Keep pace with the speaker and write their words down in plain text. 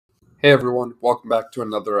Hey everyone, welcome back to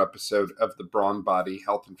another episode of the Brawn Body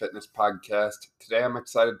Health and Fitness Podcast. Today I'm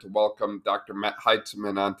excited to welcome Dr. Matt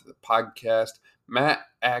Heintzelman onto the podcast. Matt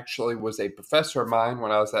actually was a professor of mine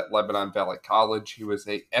when I was at Lebanon Valley College. He was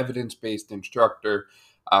a evidence-based instructor,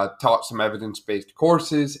 taught some evidence-based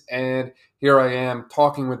courses, and here I am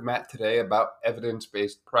talking with Matt today about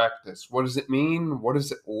evidence-based practice. What does it mean? What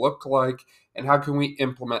does it look like? And how can we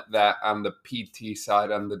implement that on the PT side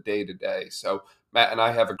on the day-to-day? So Matt and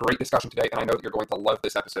I have a great discussion today, and I know that you're going to love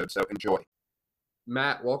this episode, so enjoy.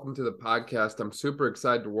 Matt, welcome to the podcast. I'm super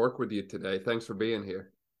excited to work with you today. Thanks for being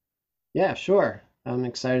here. Yeah, sure. I'm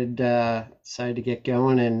excited to get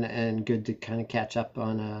going and good to kind of catch up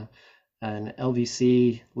on an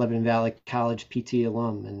LVC Lebanon Valley College PT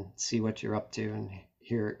alum and see what you're up to and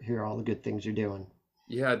hear all the good things you're doing.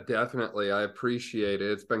 Yeah, definitely. I appreciate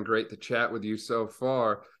it. It's been great to chat with you so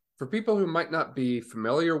far. For people who might not be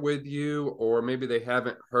familiar with you, or maybe they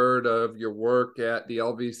haven't heard of your work at the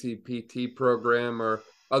LVC PT program or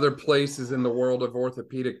other places in the world of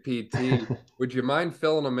orthopedic PT, would you mind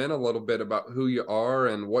filling them in a little bit about who you are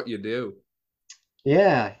and what you do?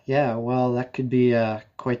 Yeah. Well, that could be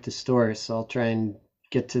quite the story. So I'll try and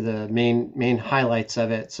get to the main highlights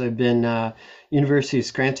of it. So I've been University of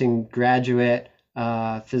Scranton graduate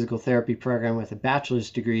physical therapy program with a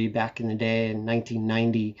bachelor's degree back in the day in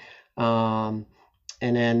 1990, and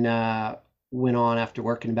then went on after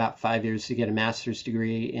working about 5 years to get a master's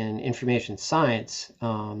degree in information science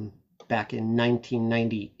back in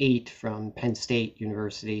 1998 from Penn State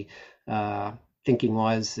University. Uh, Thinking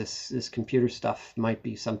was this computer stuff might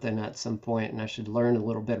be something at some point, and I should learn a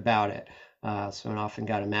little bit about it. So I often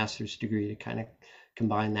got a master's degree to kind of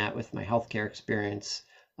combine that with my healthcare experience.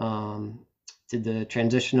 Did the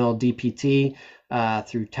transitional DPT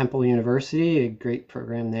through Temple University, a great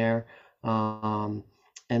program there. Um,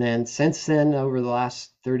 and then since then, over the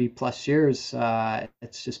last 30 plus years,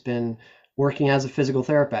 it's just been working as a physical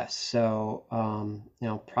therapist. So,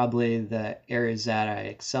 probably the areas that I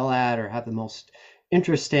excel at or have the most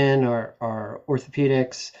interest in are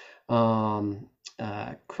orthopedics,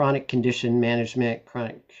 chronic condition management,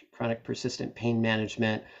 chronic persistent pain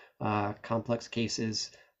management, complex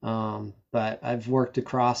cases. But I've worked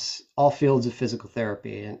across all fields of physical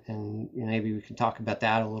therapy, and maybe we can talk about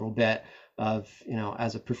that a little bit. Of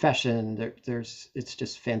as a profession, there's it's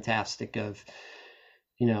just fantastic of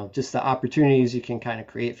just the opportunities you can kind of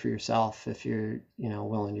create for yourself if you're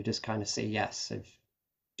willing to just kind of say yes. I've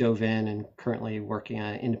dove in and currently working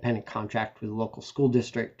on an independent contract with a local school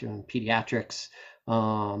district doing pediatrics.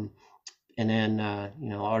 Um, and then,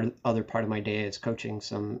 our other part of my day is coaching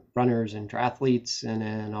some runners and triathletes, and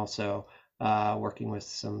then also working with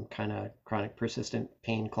some kind of chronic persistent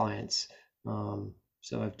pain clients.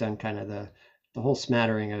 So I've done kind of the whole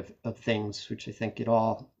smattering of things, which I think it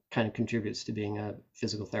all kind of contributes to being a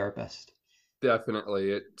physical therapist.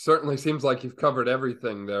 Definitely. It certainly seems like you've covered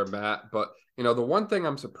everything there, Matt. But, the one thing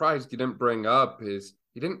I'm surprised you didn't bring up is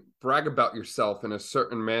you didn't brag about yourself in a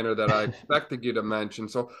certain manner that I expected you to mention.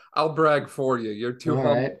 So I'll brag for you. You're too All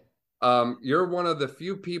humble. right. You're one of the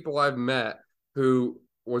few people I've met who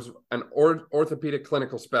was an orthopedic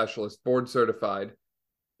clinical specialist, board certified,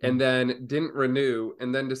 and then didn't renew,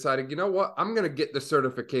 and then decided, you know what, I'm going to get the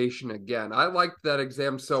certification again. I liked that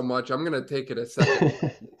exam so much, I'm going to take it a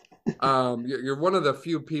second. You're one of the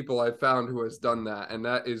few people I found who has done that, and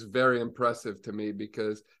that is very impressive to me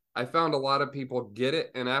because I found a lot of people get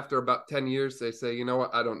it, and after about 10 years, they say, you know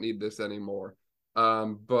what, I don't need this anymore.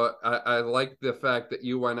 But I like the fact that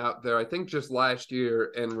you went out there, I think just last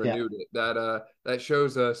year, and Yeah. renewed it. That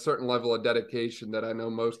shows a certain level of dedication that I know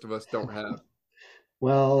most of us don't have.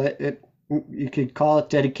 Well, you could call it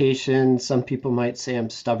dedication. Some people might say I'm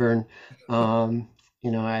stubborn. Um,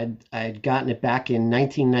 I'd gotten it back in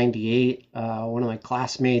 1998. One of my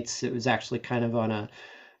classmates, it was actually kind of on a,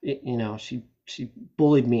 she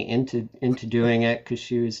bullied me into doing it because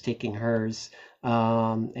she was taking hers,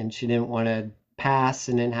 and she didn't want to pass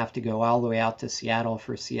and then have to go all the way out to Seattle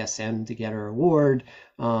for CSM to get her award.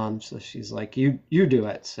 So she's like, you do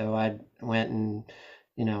it. So I went and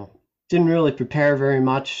you know didn't really prepare very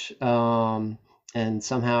much. And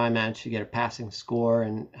somehow I managed to get a passing score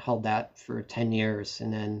and held that for 10 years.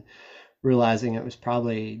 And then realizing it was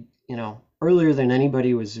probably, earlier than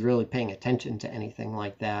anybody was really paying attention to anything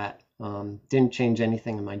like that. Didn't change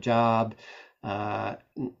anything in my job. None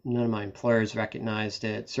of my employers recognized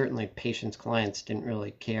it. Certainly, patients, clients didn't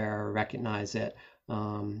really care or recognize it.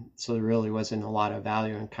 So there really wasn't a lot of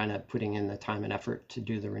value in kind of putting in the time and effort to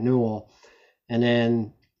do the renewal. And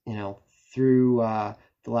then, through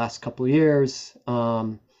the last couple of years,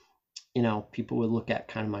 people would look at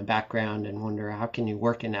kind of my background and wonder, how can you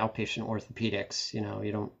work in outpatient orthopedics?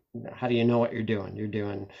 You don't, how do you know what you're doing? You're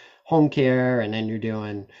doing home care, and then you're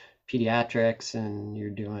doing pediatrics, and you're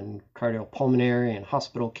doing cardiopulmonary and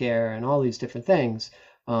hospital care and all these different things.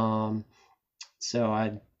 Um, so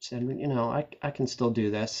I said, I can still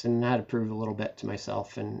do this, and I had to prove a little bit to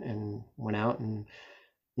myself, and went out and,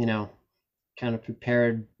 you know, kind of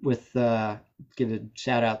prepared with give a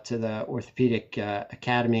shout out to the orthopedic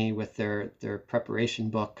academy with their preparation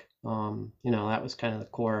book. That was kind of the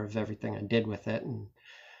core of everything I did with it, and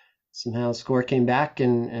somehow the score came back,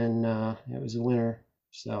 and it was a winner.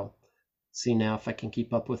 So see now if I can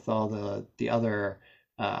keep up with all the other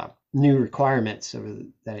new requirements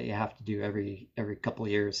that you have to do every couple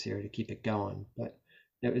of years here to keep it going. But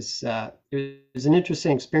it was an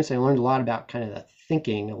interesting experience. I learned a lot about kind of the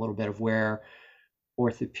thinking a little bit of where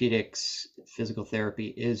orthopedics physical therapy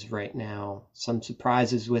is right now. Some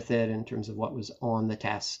surprises with it in terms of what was on the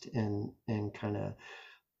test, and kind of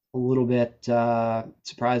a little bit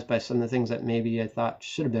surprised by some of the things that maybe I thought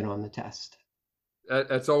should have been on the test.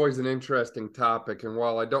 That's always an interesting topic. And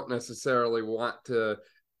while I don't necessarily want to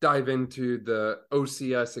dive into the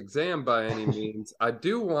OCS exam by any means, I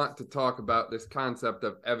do want to talk about this concept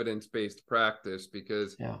of evidence-based practice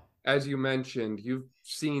because, Yeah. as you mentioned, you've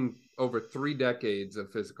seen over 3 decades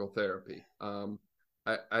of physical therapy.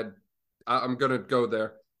 I, I I'm gonna go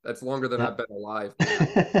there. That's longer than I've Yep. been alive,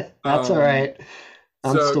 Matt. That's all Um, right.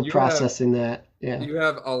 I'm so still processing that. Yeah. you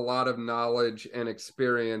have a lot of knowledge and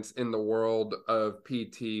experience in the world of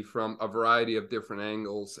PT from a variety of different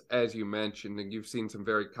angles, as you mentioned, and you've seen some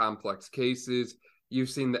very complex cases. You've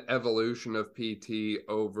seen the evolution of PT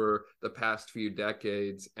over the past few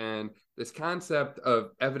decades, and this concept of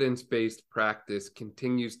evidence-based practice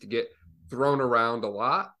continues to get thrown around a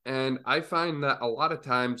lot. And I find that a lot of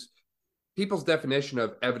times people's definition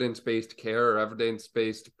of evidence-based care or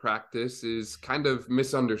evidence-based practice is kind of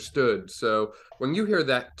misunderstood. So when you hear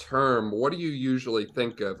that term, what do you usually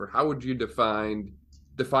think of, or how would you define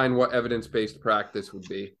what evidence-based practice would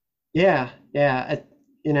be? Yeah. Yeah.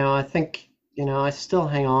 I think, I still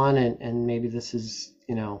hang on, and maybe this is,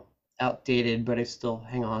 outdated, but I still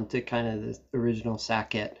hang on to kind of the original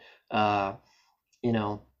Sackett, uh, you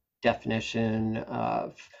know, definition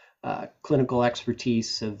of clinical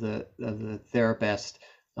expertise of the therapist,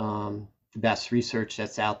 the best research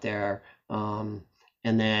that's out there, and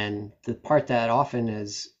then the part that often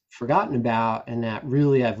is forgotten about, and that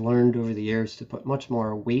really I've learned over the years to put much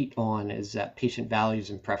more weight on, is that patient values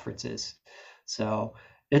and preferences. So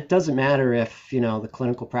it doesn't matter if the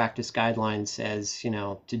clinical practice guideline says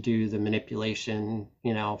to do the manipulation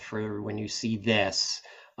for when you see this,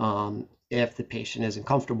 if the patient isn't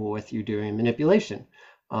comfortable with you doing manipulation.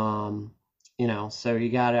 Um, so you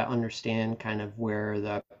got to understand kind of where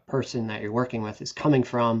the person that you're working with is coming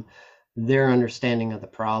from, their understanding of the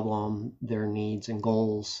problem, their needs and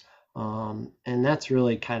goals. And that's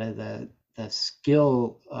really kind of the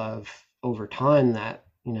skill of over time that,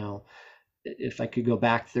 if I could go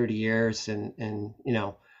back 30 years and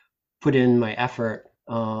put in my effort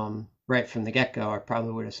right from the get go, I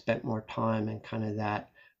probably would have spent more time in kind of that,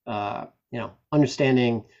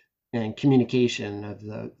 understanding and communication of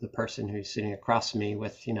the person who's sitting across from me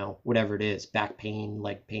with, whatever it is, back pain,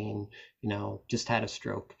 leg pain, just had a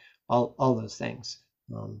stroke, all those things.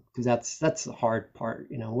 Because that's the hard part.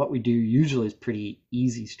 What we do usually is pretty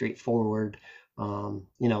easy, straightforward.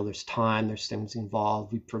 There's time, there's things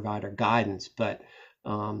involved. We provide our guidance, but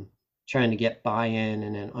trying to get buy-in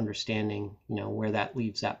and then understanding, where that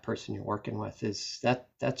leaves that person you're working with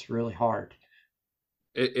that's really hard.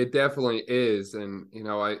 It definitely is, and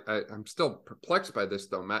I'm still perplexed by this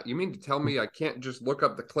though, Matt. You mean to tell me I can't just look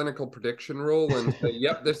up the clinical prediction rule and say,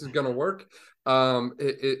 "Yep, this is going to work"?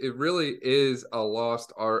 It really is a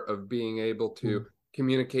lost art of being able to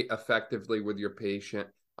communicate effectively with your patient,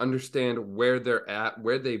 understand where they're at,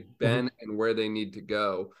 where they've Mhm. been, and where they need to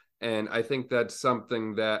go. And I think that's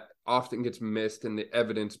something that often gets missed in the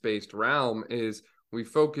evidence-based realm. Is we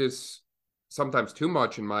focus sometimes too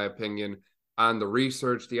much, in my opinion, on the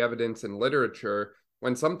research, the evidence, and literature,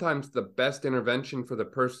 when sometimes the best intervention for the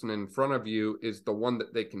person in front of you is the one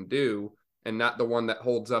that they can do and not the one that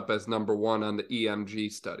holds up as number one on the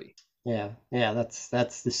EMG study. Yeah, yeah,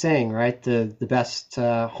 that's the saying, right? The best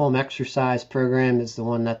home exercise program is the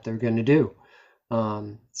one that they're going to do.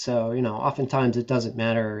 So oftentimes it doesn't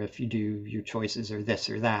matter if you do your choices or this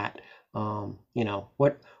or that.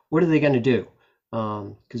 What are they going to do?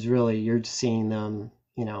 Because really you're seeing them,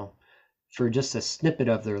 for just a snippet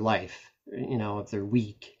of their life, of their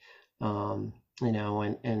week.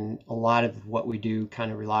 and a lot of what we do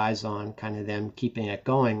kind of relies on kind of them keeping it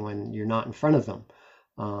going when you're not in front of them.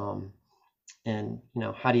 Um, and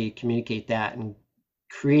how do you communicate that and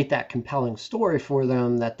create that compelling story for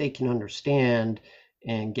them that they can understand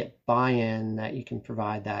and get buy-in, that you can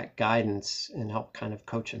provide that guidance and help kind of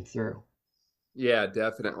coach them through. Yeah,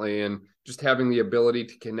 definitely. And just having the ability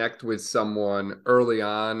to connect with someone early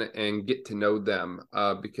on and get to know them.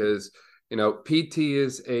 Because, PT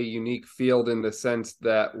is a unique field in the sense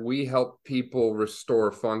that we help people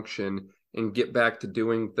restore function and get back to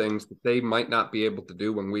doing things that they might not be able to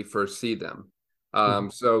do when we first see them.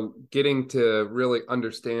 Mhm. So getting to really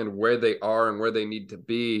understand where they are and where they need to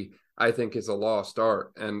be, I think, is a lost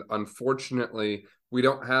art. And unfortunately, we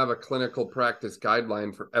don't have a clinical practice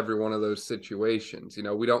guideline for every one of those situations.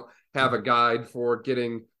 We don't have a guide for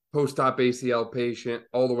getting post-op ACL patient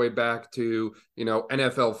all the way back to,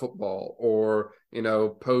 NFL football, or,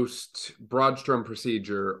 post Broadstrom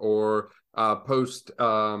procedure, or post,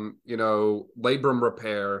 labrum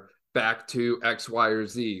repair back to X, Y, or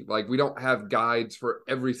Z. Like, we don't have guides for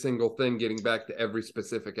every single thing getting back to every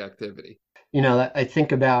specific activity. I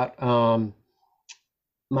think about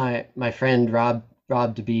my friend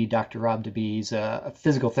Rob DeBee, Dr. Rob DeBee. He's a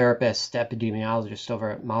physical therapist, epidemiologist over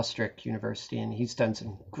at Maastricht University, and he's done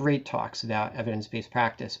some great talks about evidence-based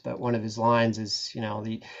practice. But one of his lines is, you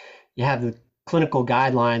have the clinical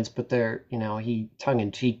guidelines, but they're, he tongue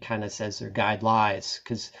in cheek kind of says they're guide lies,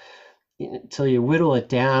 because until you whittle it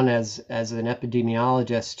down as an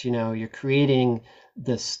epidemiologist, you're creating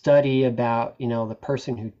the study about, the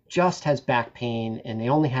person who just has back pain and they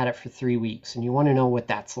only had it for 3 weeks, and you want to know what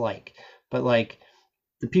that's like. But like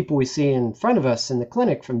the people we see in front of us in the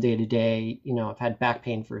clinic from day to day, have had back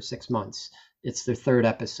pain for 6 months. It's their third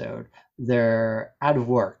episode. They're out of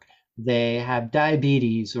work. They have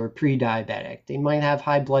diabetes or pre-diabetic. They might have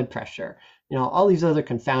high blood pressure. All these other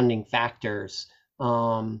confounding factors,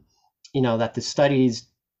 that the studies,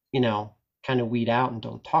 you know, kind of weed out and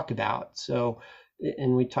don't talk about. So,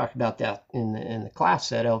 and we talk about that in the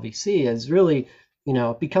class at LVC, is really,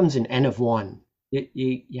 it becomes an N of one.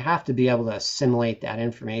 You have to be able to assimilate that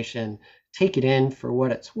information, take it in for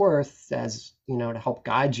what it's worth, as to help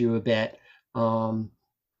guide you a bit. Um,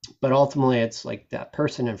 but ultimately, it's like that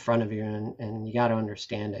person in front of you, and you got to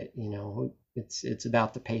understand it. It's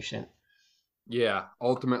about the patient. Yeah,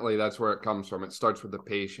 ultimately, that's where it comes from. It starts with the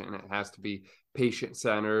patient. It has to be patient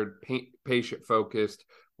centered, patient focused,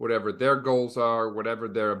 whatever their goals are, whatever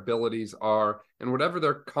their abilities are, and whatever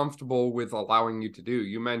they're comfortable with allowing you to do.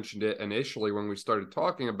 You mentioned it initially when we started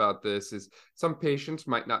talking about this, is some patients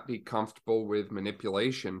might not be comfortable with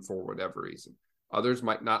manipulation for whatever reason. Others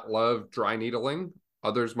might not love dry needling.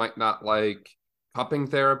 Others might not like cupping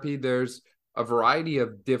therapy. There's a variety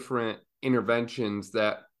of different interventions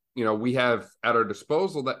that we have at our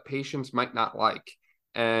disposal that patients might not like.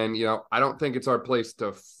 And, I don't think it's our place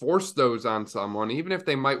to force those on someone, even if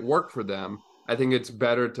they might work for them. I think it's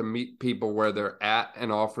better to meet people where they're at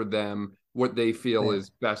and offer them what they feel Yeah. is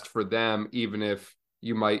best for them, even if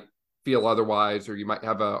you might feel otherwise, or you might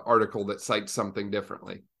have an article that cites something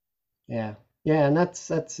differently. Yeah. Yeah, and that's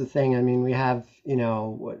the thing. I mean, we have,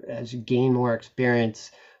 as you gain more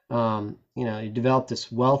experience, you develop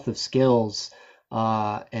this wealth of skills,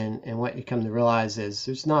 and what you come to realize is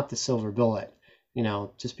there's not the silver bullet.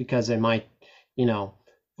 Just because they might, you know,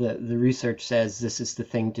 the research says this is the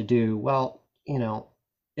thing to do. Well,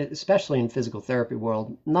 especially in physical therapy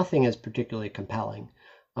world, nothing is particularly compelling.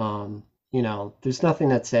 There's nothing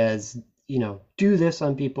that says, do this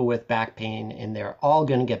on people with back pain and they're all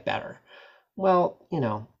going to get better. Well,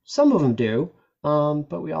 some of them do,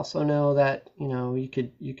 but we also know that you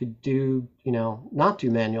could do not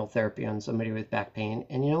do manual therapy on somebody with back pain,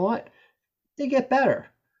 and you know what? They get better.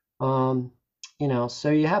 Um, so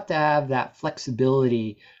you have to have that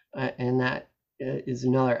flexibility, and that is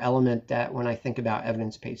another element that when I think about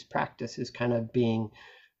evidence-based practice is kind of being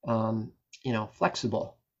um,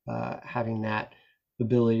 flexible, having that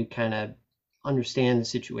ability to kind of understand the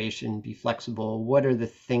situation, be flexible. What are the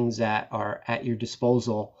things that are at your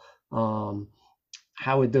disposal? Um,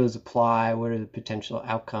 how would those apply? What are the potential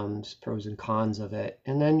outcomes, pros and cons of it?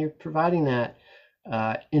 And then you're providing that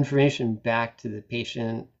information back to the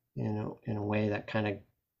patient in a way that kind of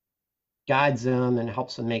guides them and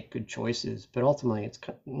helps them make good choices. But ultimately,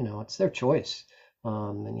 it's their choice,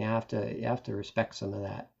 and you have to respect some of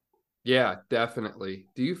that. Yeah, definitely.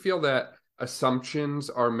 Do you feel that assumptions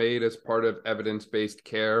are made as part of evidence-based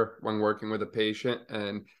care when working with a patient?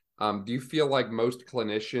 And do you feel like most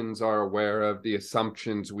clinicians are aware of the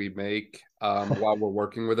assumptions we make while we're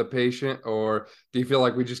working with a patient? Or do you feel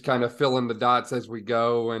like we just kind of fill in the dots as we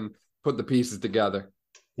go? And put the pieces together.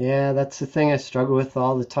 Yeah, that's the thing I struggle with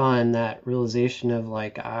all the time, that realization of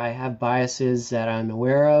like I have biases that I'm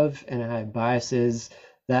aware of and I have biases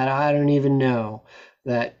that I don't even know,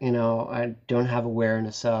 that, I don't have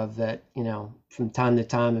awareness of, that, from time to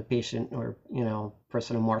time a patient or,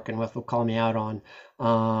 person I'm working with will call me out on.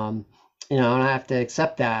 Um, and I have to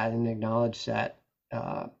accept that and acknowledge that.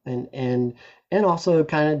 And also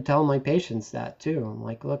kind of tell my patients that too. I'm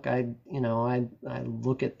like, look, I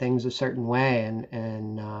look at things a certain way, and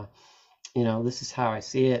this is how I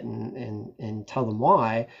see it, and tell them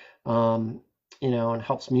why. Um, and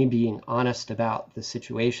helps me being honest about the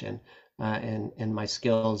situation, and my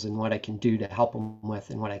skills and what I can do to help them with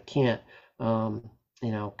and what I can't. Um,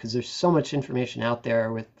 because there's so much information out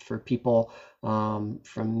there for people,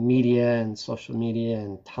 from media and social media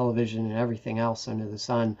and television and everything else under the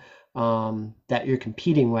sun, that you're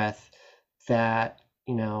competing with, that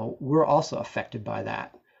we're also affected by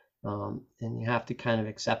that. And you have to kind of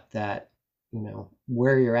accept that,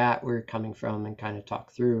 where you're at, where you're coming from, and kind of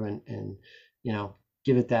talk through, and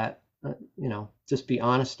give it that, just be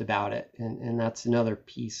honest about it. And that's another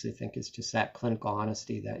piece, I think, is just that clinical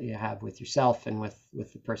honesty that you have with yourself and with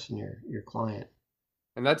the person, your client.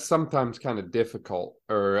 And that's sometimes kind of difficult,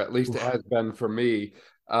 or at least it Oof. has been for me.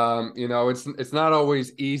 It's not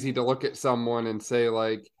always easy to look at someone and say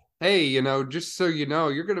like, "Hey, just so you know,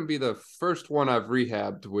 you're going to be the first one I've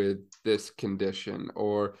rehabbed with this condition,"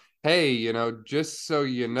 or "Hey, just so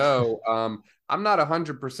you know, I'm not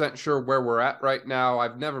 100% sure where we're at right now.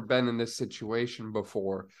 I've never been in this situation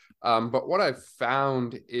before." But what I've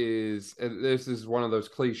found is, and this is one of those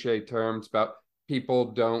cliche terms about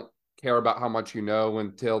people don't care about how much you know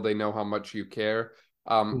until they know how much you care.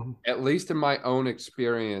 Mhm. At least in my own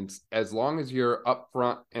experience, as long as you're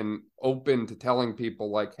upfront and open to telling people,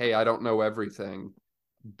 like, hey, I don't know everything,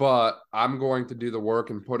 but I'm going to do the work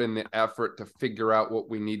and put in the effort to figure out what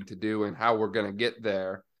we need to do and how we're going to get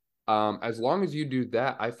there. As long as you do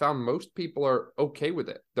that, I found most people are okay with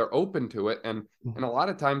it. They're open to it. And a lot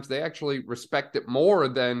of times they actually respect it more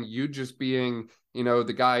than you just being,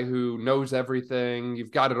 the guy who knows everything.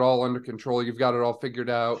 You've got it all under control. You've got it all figured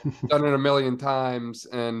out, done it a million times.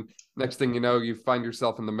 And next thing you know, you find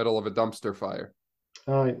yourself in the middle of a dumpster fire.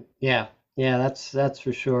 Oh, yeah. Yeah, that's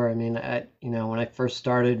for sure. I mean, when I first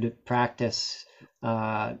started to practice,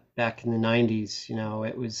 back in the 90s,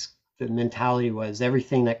 it was, the mentality was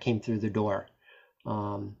everything that came through the door,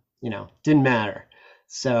 didn't matter.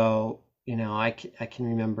 So, I can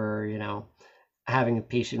remember, having a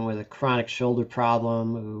patient with a chronic shoulder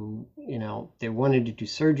problem who, they wanted to do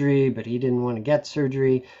surgery, but he didn't want to get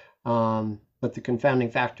surgery. But the confounding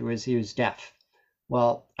factor was he was deaf.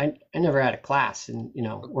 Well, I never had a class in,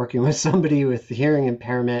 working with somebody with hearing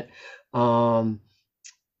impairment. Um,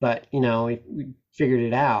 but, we figured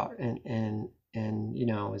it out, and,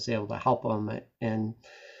 was able to help them. And,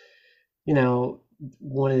 you know,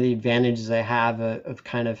 one of the advantages I have of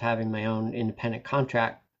kind of having my own independent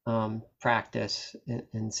contract, practice,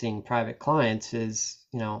 and seeing private clients is,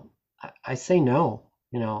 I say no.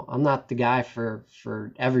 I'm not the guy for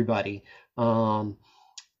everybody. Um,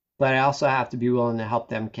 but I also have to be willing to help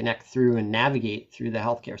them connect through and navigate through the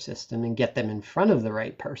healthcare system and get them in front of the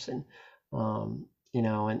right person. And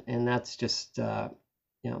that's just,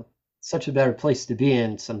 you know, such a better place to be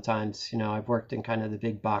in sometimes. I've worked in kind of the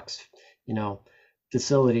big box, you know,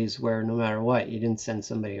 facilities where no matter what, you didn't send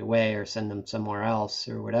somebody away or send them somewhere else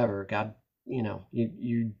or whatever. God,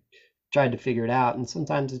 you tried to figure it out. And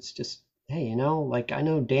sometimes it's just, hey, like I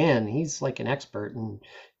know Dan, he's like an expert, and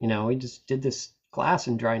he just did this class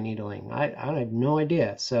in dry needling. I have no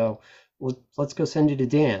idea. So let's go send you to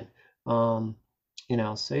Dan. Um,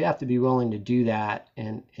 so you have to be willing to do that,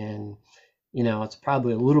 and it's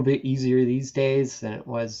probably a little bit easier these days than it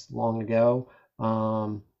was long ago.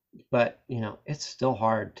 But it's still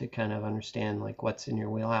hard to kind of understand like what's in your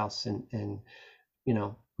wheelhouse, and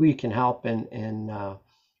who you can help, and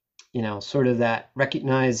sort of that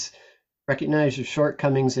recognize your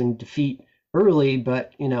shortcomings and defeat early,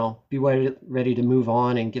 but be ready to move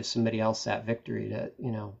on and give somebody else that victory, to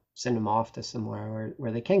send them off to somewhere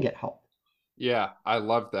where they can get help. Yeah, I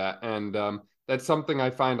love that. And that's something I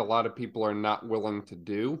find a lot of people are not willing to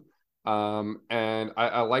do. And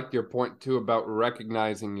I like your point too about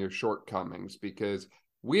recognizing your shortcomings, because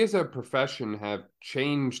we as a profession have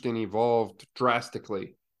changed and evolved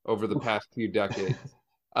drastically over the Oof. past few decades.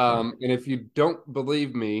 Yeah. And if you don't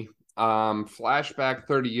believe me, flashback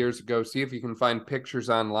 30 years ago, see if you can find pictures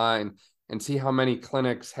online and see how many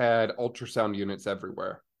clinics had ultrasound units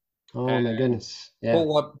everywhere. Oh my goodness. Yeah.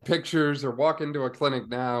 Pull up pictures or walk into a clinic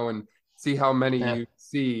now and see how many Yeah, you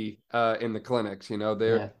see in the clinics. You know,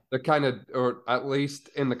 yeah. they're kind of, or at least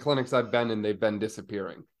in the clinics I've been in, they've been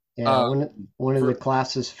disappearing. Yeah, Um, one of the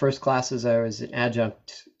for first classes I was in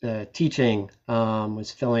adjunct teaching,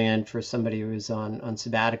 was filling in for somebody who was on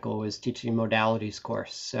sabbatical, was teaching modalities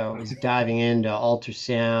course. So it was diving into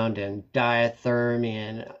ultrasound and diathermy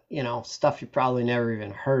and, stuff you probably never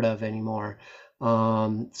even heard of anymore.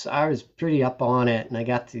 So I was pretty up on it, and I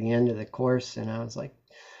got to the end of the course and I was like,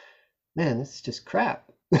 man, this is just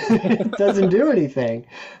crap. It doesn't do anything.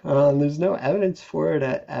 There's no evidence for it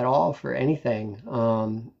at all for anything.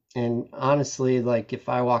 And honestly, like if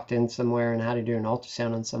I walked in somewhere and had to do an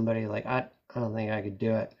ultrasound on somebody, like I don't think I could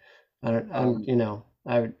do it. I don't, I'm, um,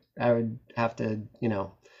 I would have to,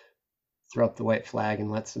 throw up the white flag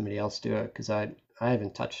and let somebody else do it because I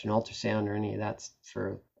haven't touched an ultrasound or any of that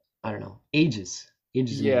for, I don't know, ages and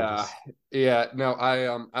Yeah, ages. yeah. No, I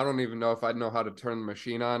don't even know if I know how to turn the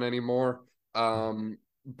machine on anymore.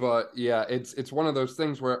 But yeah, it's one of those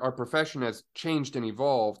things where our profession has changed and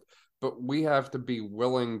evolved, but we have to be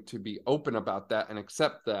willing to be open about that and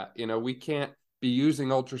accept that. You know, we can't be using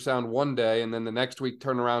ultrasound one day and then the next week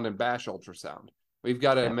turn around and bash ultrasound. We've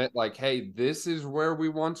got to Yeah. admit, like, hey, this is where we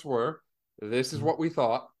once were. This is Mhm. what we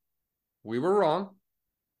thought. We were wrong.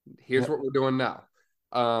 Here's Yep. what we're doing now.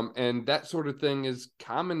 And that sort of thing is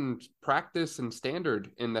common practice and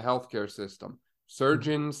standard in the healthcare system. Mhm.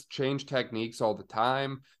 Surgeons change techniques all the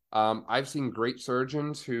time. I've seen great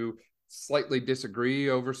surgeons who slightly disagree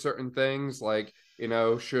over certain things, like, you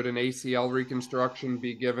know, should an ACL reconstruction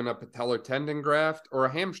be given a patellar tendon graft or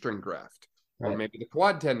a hamstring graft, or Right. maybe the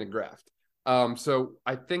quad tendon graft? So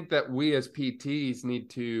I think that we as PTs need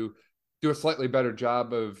to do a slightly better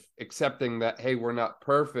job of accepting that, hey, we're not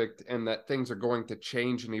perfect and that things are going to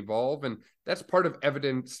change and evolve. And that's part of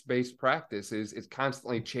evidence-based practice is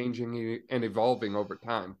constantly changing and evolving over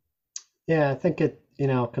time. Yeah, I think it,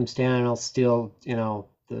 comes down, and I'll steal,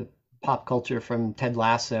 the pop culture from Ted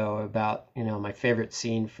Lasso about, my favorite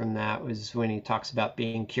scene from that was when he talks about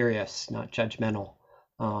being curious, not judgmental.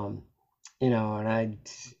 Um, and I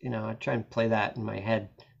try and play that in my head,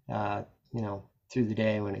 through the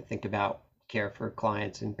day when I think about care for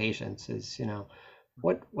clients and patients is,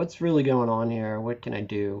 what's really going on here? What can I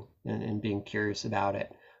do? And being curious about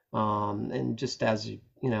it. And just as,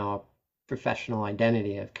 a professional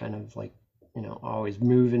identity of kind of like, always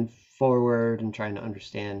moving forward and trying to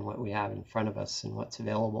understand what we have in front of us and what's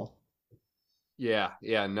available. Yeah,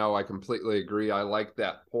 yeah, no, I completely agree. I like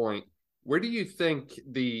that point. Where do you think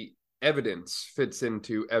the evidence fits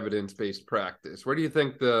into evidence-based practice? Where do you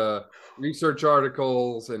think the research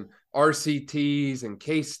articles and RCTs and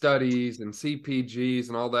case studies and CPGs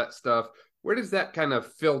and all that stuff, where does that kind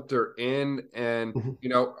of filter in? And, Mhm. you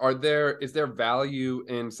know, is there value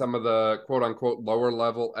in some of the quote unquote lower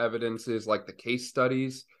level evidences like the case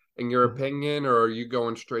studies? In your Mhm. opinion, or are you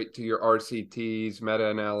going straight to your RCTs,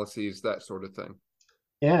 meta-analyses, that sort of thing?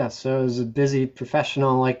 Yeah, so as a busy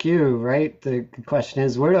professional like you, right? The question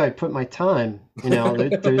is, where do I put my time?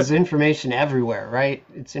 There's information everywhere, right?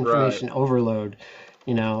 It's Right. information overload.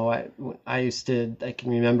 I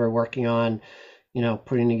can remember working on,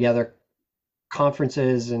 putting together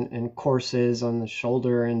conferences and courses on the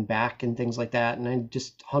shoulder and back and things like that. And I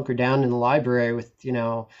just hunker down in the library with,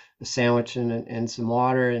 a sandwich and some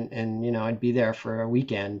water and I'd be there for a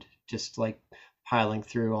weekend, just like piling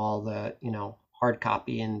through all the, hard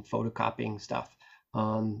copy and photocopying stuff.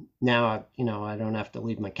 Now, I don't have to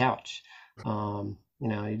leave my couch.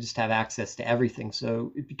 You just have access to everything.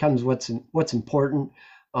 So it becomes what's important.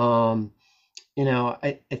 Um,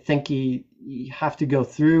 I think you have to go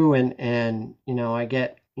through and I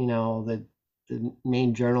get, the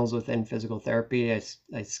main journals within physical therapy.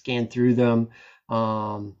 I scan through them,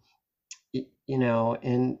 um,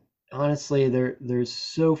 and honestly, there's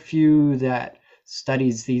so few that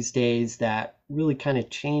studies these days that really kind of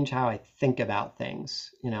change how I think about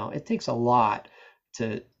things. It takes a lot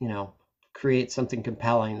to, create something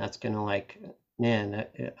compelling that's going to like, man,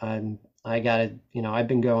 I gotta, I've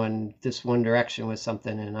been going this one direction with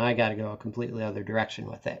something and I gotta go a completely other direction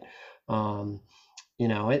with it. Um,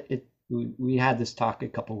 we had this talk a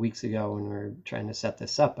couple weeks ago when we were trying to set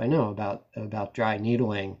this up. I know about dry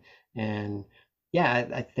needling, and yeah,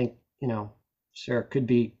 I think sure, could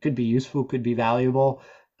be useful, could be valuable.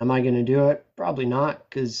 Am I going to do it? Probably not,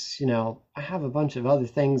 because I have a bunch of other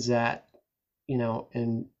things that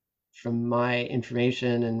and from my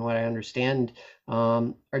information and what I understand,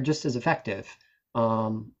 are just as effective,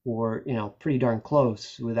 or pretty darn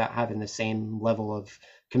close without having the same level of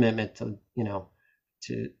commitment to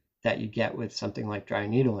to that you get with something like dry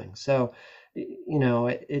needling. So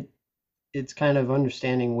it it's kind of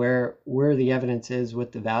understanding where the evidence is,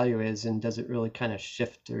 what the value is, and does it really kind of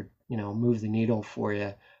shift or move the needle for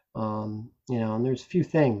you. And there's a few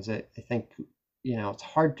things that I think it's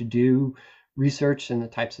hard to do research in the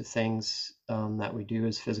types of things that we do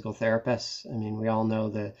as physical therapists. I mean, we all know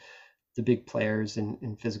the big players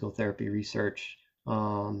in physical therapy research.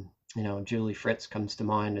 Julie Fritz comes to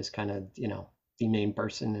mind as kind of the main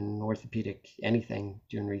person in orthopedic anything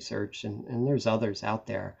doing research, and there's others out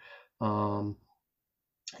there. um,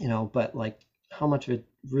 but like how much of it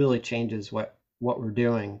really changes what we're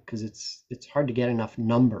doing, because it's hard to get enough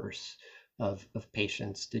numbers of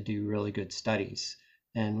patients to do really good studies.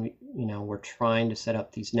 And we're trying to set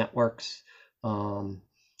up these networks, um,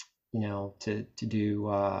 to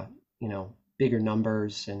do bigger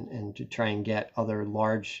numbers, and to try and get other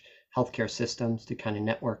large healthcare systems to kind of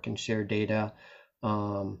network and share data.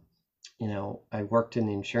 um, I worked in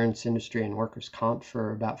the insurance industry and workers' comp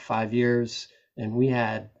for about 5 years, and we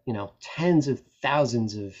had, tens of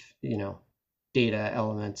thousands of, data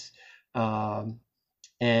elements. Um,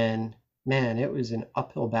 and man, it was an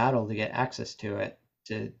uphill battle to get access to it,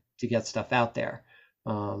 to get stuff out there.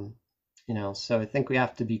 Um, so I think we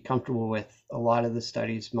have to be comfortable with a lot of the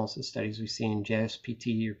studies. Most of the studies we see in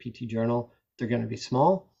JSPT or PT Journal, they're going to be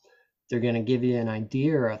small. They're going to give you an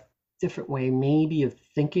idea or a different way maybe of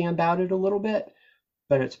thinking about it a little bit,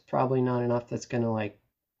 but it's probably not enough that's going to, like,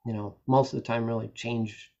 most of the time really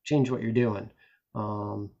change what you're doing.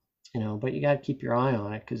 um, but you got to keep your eye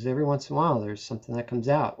on it, because every once in a while there's something that comes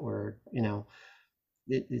out where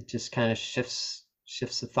it just kind of shifts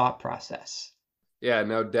the thought process. Yeah,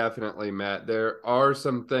 no, definitely, Matt. There are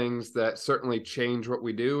some things that certainly change what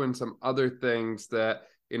we do, and some other things that,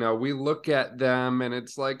 we look at them and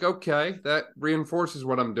it's like, okay, that reinforces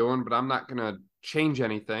what I'm doing, but I'm not going to change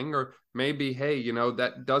anything. Or maybe, hey,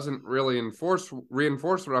 that doesn't really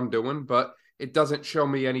reinforce what I'm doing, but it doesn't show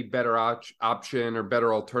me any better option or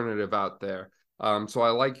better alternative out there. So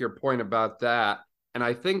I like your point about that. And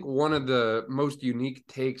I think one of the most unique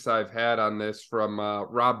takes I've had on this from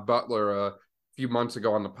Rob Butler, few months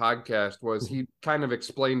ago on the podcast, was he kind of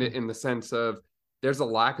explained it in the sense of there's a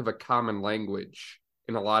lack of a common language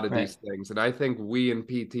in a lot of Right. these things. And I think we in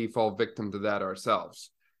PT fall victim to that ourselves.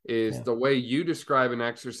 Is Yeah. the way you describe an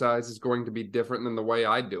exercise is going to be different than the way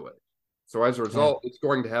I do it. So as a Yeah. result, it's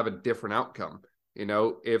going to have a different outcome.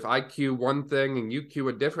 If I cue one thing and you cue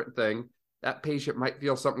a different thing, that patient might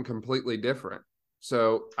feel something completely different.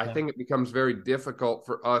 So I Yeah. think it becomes very difficult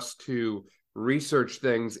for us to research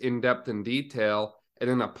things in depth and detail and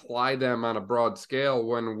then apply them on a broad scale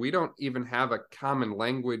when we don't even have a common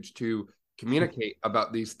language to communicate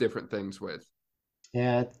about these different things with.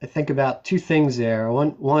 Yeah, I think about two things there.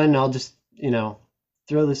 One, I'll just,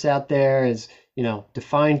 throw this out there is,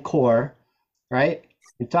 define core, right?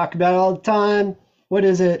 We talk about it all the time. What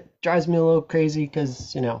is it? Drives me a little crazy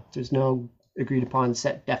because, there's no agreed upon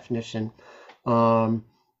set definition. Um,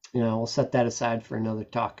 we'll set that aside for another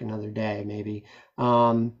talk, another day, maybe.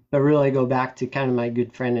 But really go back to kind of my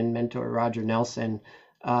good friend and mentor, Roger Nelson,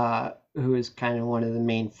 who is kind of one of the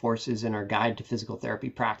main forces in our guide to physical therapy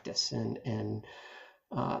practice.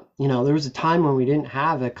 There was a time when we didn't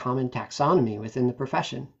have a common taxonomy within the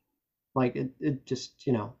profession. Like it just,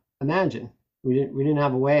 imagine we didn't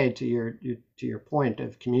have a way, to your point,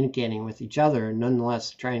 of communicating with each other, and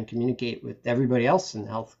nonetheless try and communicate with everybody else in the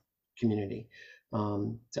health community,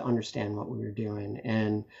 to understand what we were doing.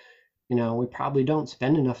 And we probably don't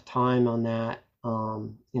spend enough time on that,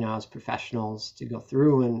 as professionals, to go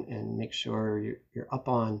through and make sure you're up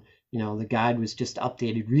on. The guide was just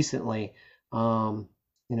updated recently. um,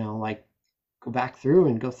 like, go back through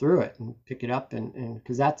and go through it and pick it up, and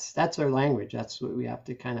because that's our language. That's what we have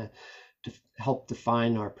to kind of help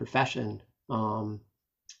define our profession. And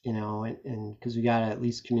because we got to at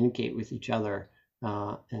least communicate with each other,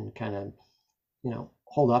 and kind of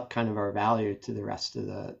hold up kind of our value to the rest of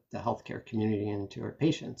the healthcare community and to our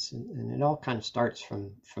patients. And it all kind of starts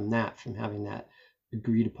from having that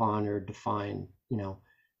agreed upon or defined,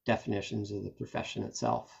 definitions of the profession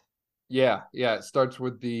itself. Yeah, yeah. It starts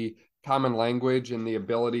with the common language and the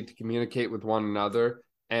ability to communicate with one another.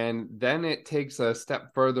 And then it takes a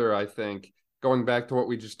step further, I think, going back to what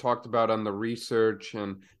we just talked about on the research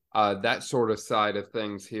and that sort of side of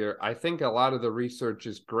things here. I think a lot of the research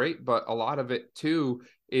is great, but a lot of it too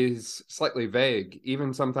is slightly vague.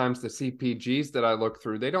 Even sometimes the CPGs that I look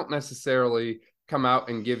through, they don't necessarily come out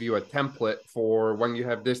and give you a template for when you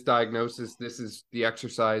have this diagnosis, this is the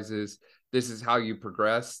exercises, this is how you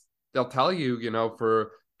progress. They'll tell you,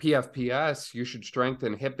 for PFPS, you should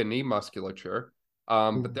strengthen hip and knee musculature.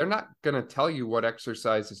 But Mm. they're not going to tell you what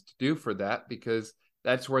exercises to do for that, because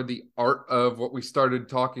that's where the art of what we started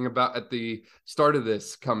talking about at the start of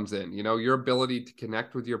this comes in. Your ability to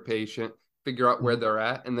connect with your patient, figure out where Mhm. they're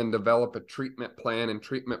at, and then develop a treatment plan and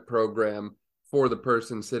treatment program for the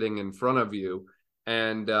person sitting in front of you.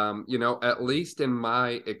 And at least in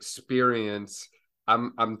my experience,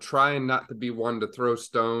 I'm trying not to be one to throw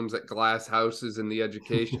stones at glass houses in the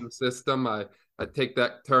education system. I take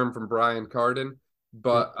that term from Brian Carden,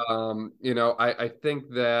 but Yep. I think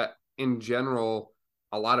that in general,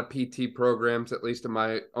 a lot of PT programs, at least in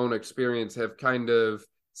my own experience, have kind of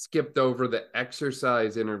skipped over the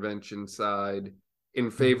exercise intervention side in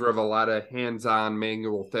Mhm. favor of a lot of hands-on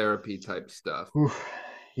manual therapy type stuff. Oof.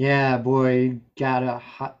 Yeah, boy, you got a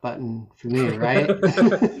hot button for me, right?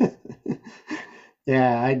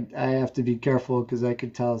 Yeah, I have to be careful because I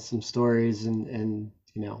could tell some stories and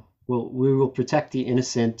we will protect the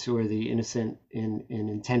innocent or the innocent in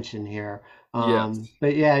intention here. Yes.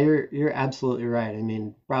 But yeah, you're absolutely right. I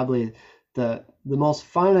mean, probably the most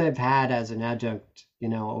fun I've had as an adjunct,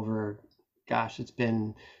 over gosh, it's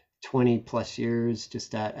been 20 plus years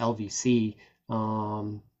just at LVC.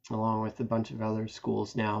 Along with a bunch of other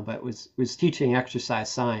schools now, but was teaching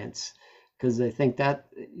exercise science because I think that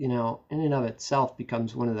in and of itself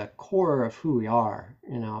becomes one of the core of who we are.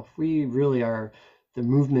 If we really are the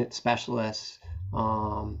movement specialists,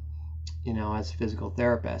 um, as physical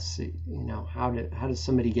therapists, how does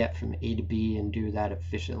somebody get from A to B and do that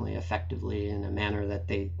efficiently, effectively, in a manner that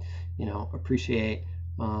they, appreciate?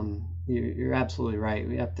 You're absolutely right.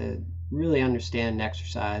 We have to really understand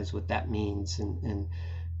exercise, what that means, and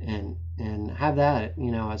have that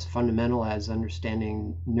as fundamental as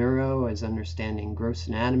understanding neuro, as understanding gross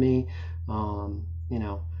anatomy. um, you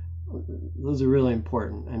know those are really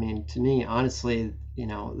important. I mean, to me, honestly,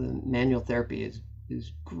 the manual therapy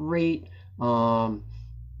is great.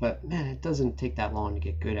 But man, it doesn't take that long to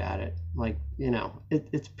get good at it. Like,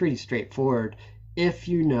 it's pretty straightforward if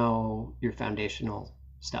you know your foundational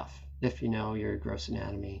stuff, if you know your gross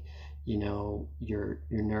anatomy, your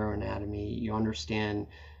neuroanatomy, you understand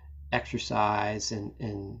exercise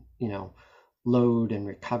and load and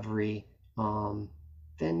recovery. um,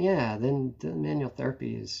 then yeah, then the manual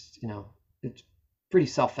therapy is, it's pretty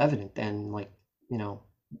self-evident then. Like, you know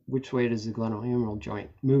which way does the glenohumeral joint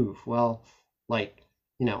move? Well, like,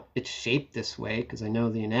 it's shaped this way because I know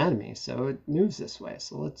the anatomy, so it moves this way,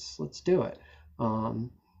 so let's do it.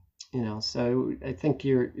 um, so I think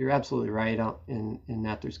you're absolutely right in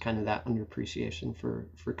that there's kind of that underappreciation for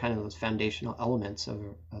kind of those foundational elements of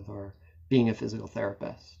our being a physical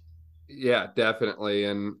therapist. Yeah, definitely.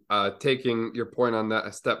 And taking your point on that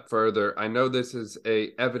a step further, I know this is a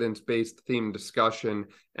evidence-based theme discussion,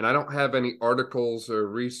 and I don't have any articles or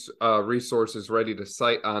resources ready to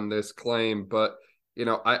cite on this claim, but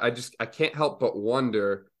I can't help but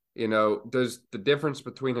wonder, does the difference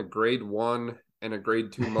between a grade one and a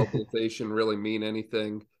grade two mobilization really mean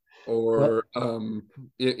anything? Well, Or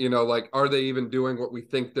like, are they even doing what we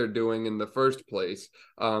think they're doing in the first place?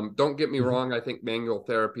 Don't get me mhm, wrong. I think manual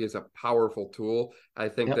therapy is a powerful tool. I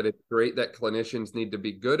think that yep, it's great that clinicians need to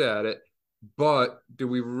be good at it. But do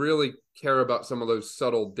we really care about some of those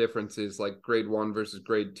subtle differences like grade one versus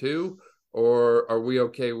grade two? Or are we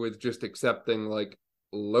okay with just accepting like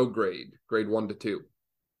low grade, grade one to two,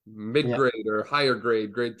 mid yep. grade or higher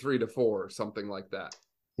grade, grade three to four, something like that?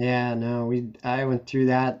 Yeah, no, I went through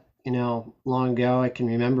that, long ago. I can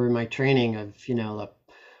remember my training of, the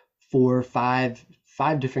four, five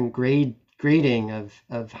different grading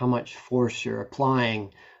of how much force you're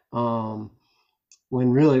applying. Um,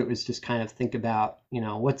 when really it was just kind of think about,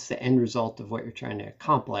 what's the end result of what you're trying to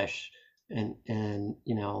accomplish, and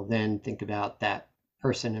then think about that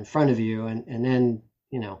person in front of you, and then,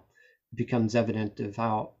 it becomes evident of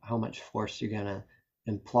how much force you're going to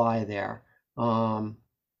imply there.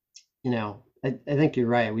 I think you're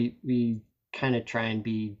right. We kind of try and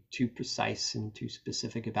be too precise and too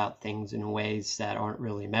specific about things in ways that aren't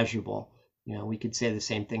really measurable. We could say the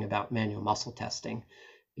same thing about manual muscle testing.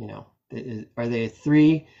 Are they a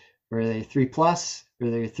three, or are they a three plus, or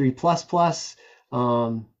are they a three plus plus?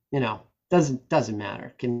 Um, you know, doesn't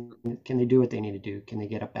matter. Can they do what they need to do? Can they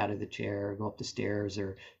get up out of the chair, or go up the stairs,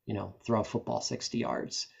 or throw a football 60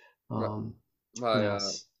 yards? My Um, you my know,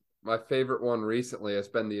 uh my favorite one recently has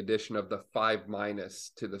been the addition of the five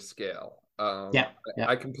minus to the scale. yeah, yeah.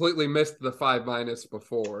 I completely missed the five minus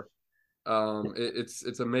before.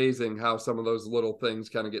 It's amazing how some of those little things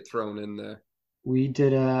kind of get thrown in there. We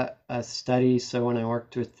did a study. So when I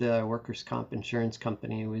worked with the workers' comp insurance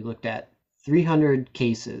company, we looked at 300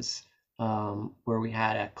 cases, where we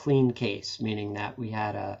had a clean case, meaning that we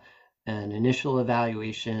had an initial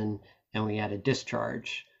evaluation and we had a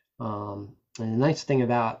discharge. And the nice thing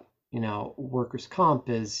about, workers' comp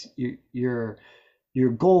is your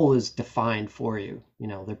goal is defined for you.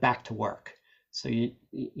 They're back to work. So you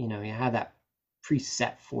have that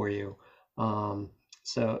preset for you. Um,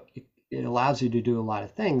 so it allows you to do a lot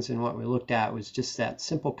of things. And what we looked at was just that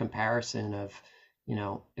simple comparison of,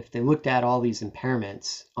 if they looked at all these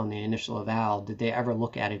impairments on the initial eval, did they ever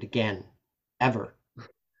look at it again? Ever?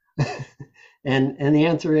 And the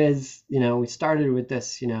answer is, we started with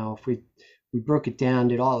this, if we broke it down,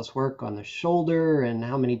 did all this work on the shoulder and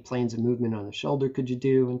how many planes of movement on the shoulder could you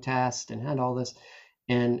do and test and had all this.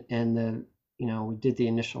 And we did the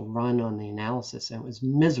initial run on the analysis and it was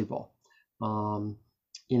miserable. Um,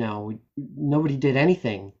 Nobody did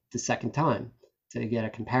anything the second time to get a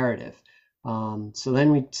comparative. So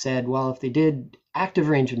then we said, well, if they did active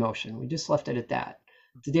range of motion, we just left it at that.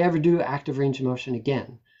 Did they ever do active range of motion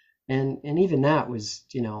again? And even that was,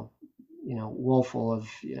 woeful of,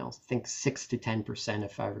 I think 6 to 10%,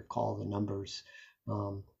 if I recall the numbers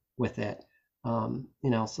with it.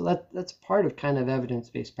 So that's part of kind of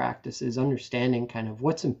evidence-based practice is understanding kind of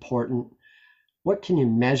what's important, what can you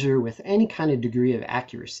measure with any kind of degree of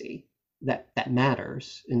accuracy that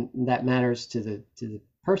matters, and that matters to the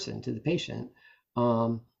person, to the patient.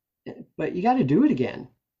 Um, but you got to do it again,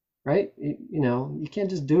 right? You can't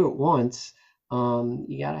just do it once.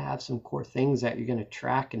 You got to have some core things that you're going to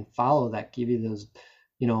track and follow that give you those,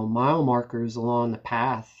 mile markers along the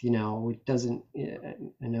path. It doesn't,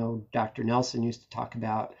 I know Dr. Nelson used to talk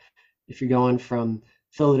about if you're going from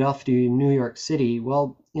Philadelphia to New York City,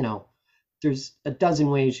 well, there's a dozen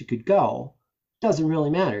ways you could go. Doesn't really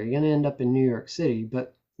matter. You're going to end up in New York City,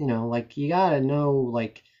 but like you got to know,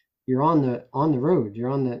 like you're on the road, you're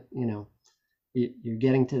on the, you're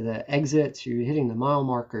getting to the exits, you're hitting the mile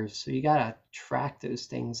markers, so you got to track those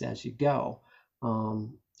things as you go.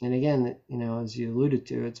 And again, as you alluded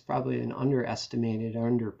to, it's probably an underestimated or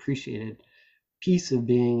underappreciated piece of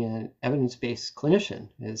being an evidence-based clinician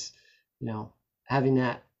is, having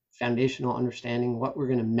that foundational understanding what we're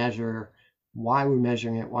going to measure, why we're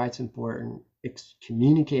measuring it, why it's important,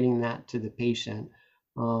 communicating that to the patient,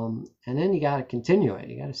 and then you got to continue it.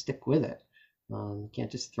 You got to stick with it. You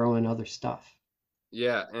can't just throw in other stuff.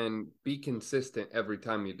 Yeah, and be consistent every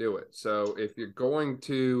time you do it. So if you're going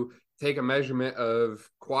to take a measurement of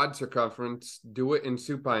quad circumference, do it in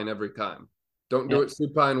supine every time. Don't do Yep. it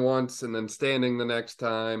supine once and then standing the next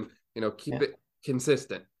time. Keep Yep. it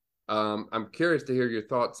consistent. I'm curious to hear your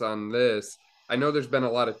thoughts on this. I know there's been a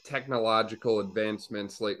lot of technological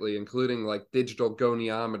advancements lately, including like digital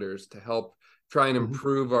goniometers to help try and Mm-hmm.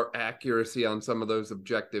 improve our accuracy on some of those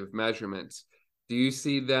objective measurements. Do you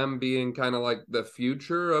see them being kind of like the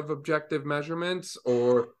future of objective measurements,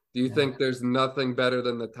 or do you Yeah. think there's nothing better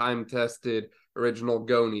than the time tested original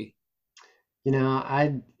Goni? You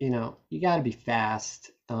got to be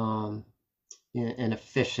fast, and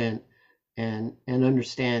efficient, and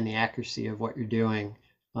understand the accuracy of what you're doing,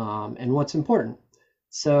 and what's important.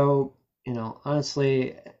 So,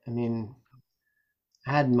 honestly, I mean,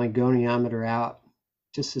 I had my goniometer out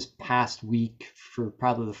just this past week for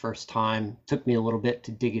probably the first time. Took me a little bit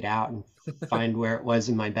to dig it out and find where it was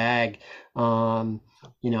in my bag. Um,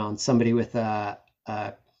 and somebody with a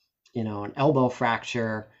an elbow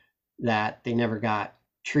fracture that they never got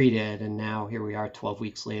treated, and now here we are 12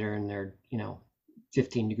 weeks later, and they're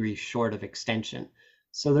 15 degrees short of extension.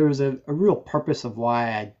 So there was a real purpose of why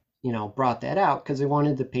I brought that out, because I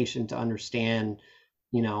wanted the patient to understand,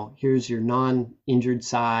 here's your non-injured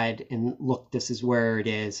side, and look, this is where it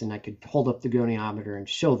is, and I could hold up the goniometer and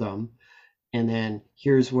show them, and then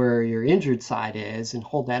here's where your injured side is, and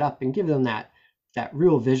hold that up and give them that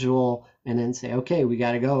real visual, and then say, okay, we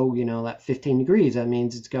got to go, that 15 degrees, that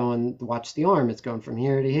means it's going, watch the arm, it's going from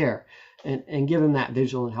here to here, and give them that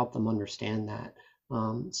visual and help them understand that.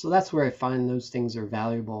 So that's where I find those things are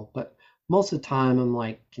valuable. But most of the time I'm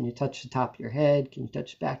like, can you touch the top of your head? Can you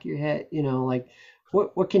touch the back of your head? Like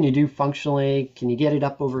what can you do functionally? Can you get it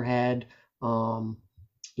up overhead? Um,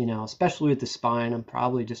 Especially with the spine, I'm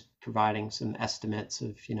probably just providing some estimates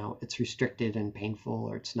of, it's restricted and painful,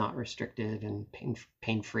 or it's not restricted and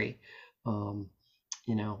pain-free. Um,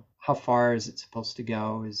 how far is it supposed to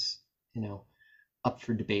go is, up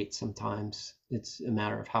for debate sometimes. It's a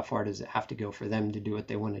matter of how far does it have to go for them to do what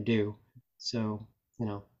they want to do. So,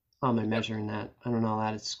 how am I Yeah, measuring that? I don't know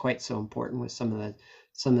that it's quite so important with some of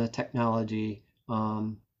the technology.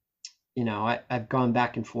 I've gone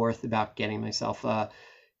back and forth about getting myself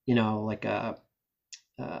like a,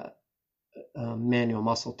 a manual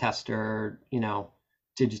muscle tester,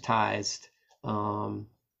 digitized,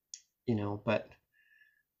 but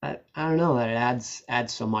I don't know that it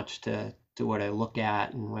adds so much to what I look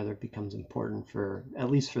at and whether it becomes important for at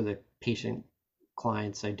least for the patient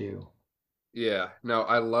clients I do. Yeah, no,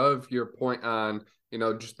 I love your point on,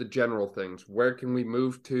 just the general things. Where can we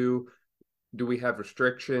move to? Do we have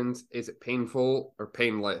restrictions? Is it painful or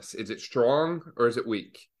painless? Is it strong or is it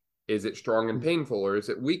weak? Is it strong and painful or is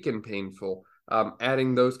it weak and painful?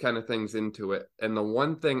 Adding those kind of things into it. And the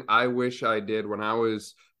one thing I wish I did when I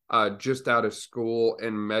was just out of school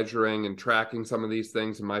and measuring and tracking some of these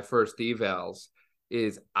things in my first evals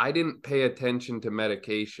is I didn't pay attention to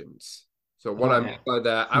medications. So what Oh I mean yeah. by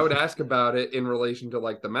that, I would ask about it in relation to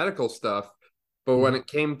like the medical stuff, but when Mhm. it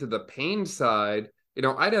came to the pain side,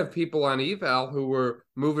 I'd have people on eval who were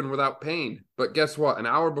moving without pain, but guess what? An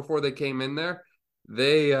hour before they came in there,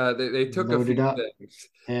 they took a few Loaded up. things,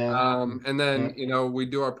 Yeah. and then Yep. we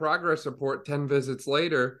do our progress report 10 visits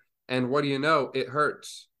later, and what do you know? It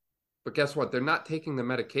hurts, but guess what? They're not taking the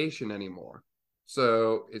medication anymore.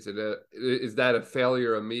 So is that a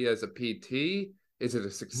failure of me as a PT? Is it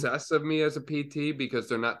a success of me as a PT because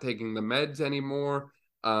they're not taking the meds anymore?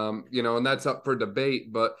 And that's up for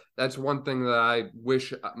debate, but that's one thing that I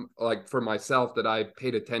wish, like for myself, that I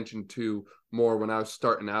paid attention to more when I was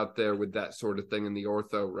starting out there with that sort of thing in the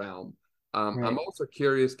ortho realm. I'm Right. also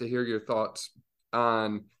curious to hear your thoughts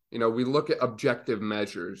on, we look at objective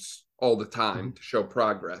measures all the time Mhm. to show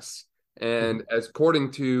progress. Mhm. And as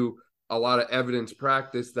according to a lot of evidence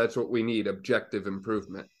practice, that's what we need, objective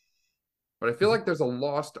improvement. But I feel Mhm. like there's a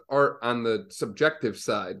lost art on the subjective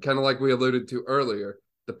side, kind of like we alluded to earlier.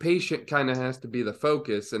 The patient kind of has to be the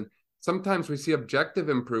focus. And sometimes we see objective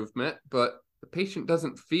improvement, but the patient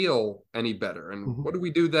doesn't feel any better. And Mhm. what do we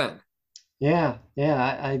do then? Yeah,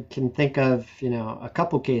 yeah, I can think of, a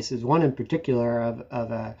couple cases, one in particular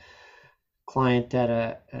of a client at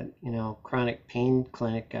a chronic pain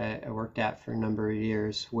clinic I worked at for a number of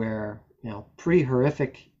years where, pretty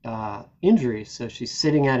horrific injury. So she's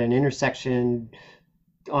sitting at an intersection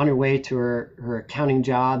on her way to her accounting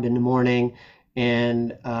job in the morning,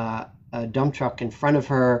 and a dump truck in front of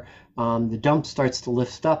her. The dump starts to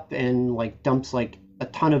lift up and like dumps like a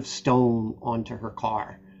ton of stone onto her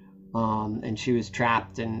car. And she was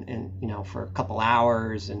trapped and for a couple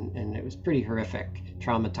hours, and it was pretty horrific,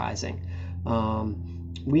 traumatizing.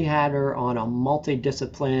 We had her on a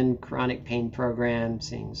multidiscipline chronic pain program,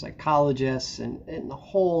 seeing psychologists and the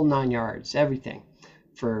whole 9 yards, everything,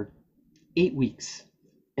 for 8 weeks.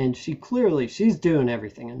 And she's doing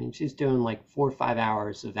everything. I mean, she's doing like 4 or 5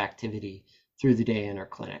 hours of activity through the day in our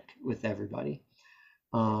clinic with everybody.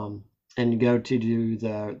 Um, and go to do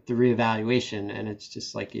the reevaluation, and it's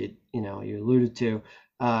just like you alluded to,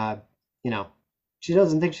 uh, you know, she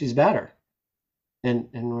doesn't think she's better, and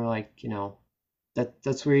we're like,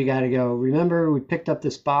 that's where you got to go. Remember, we picked up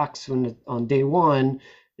this box on day one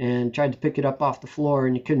and tried to pick it up off the floor,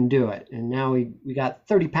 and you couldn't do it. And now we got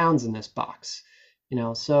 30 pounds in this box.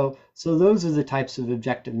 So those are the types of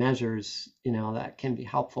objective measures, that can be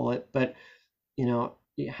helpful. But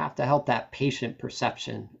you have to help that patient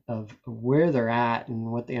perception of where they're at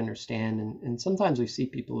and what they understand. And sometimes we see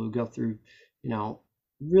people who go through, you know,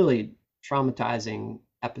 really traumatizing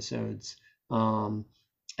episodes. Um,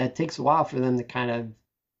 it takes a while for them to kind of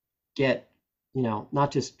get,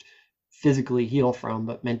 not just physically heal from,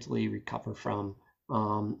 but mentally recover from.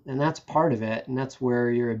 And that's part of it. And that's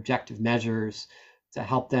where your objective measures to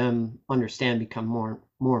help them understand become more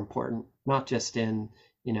important, not just in,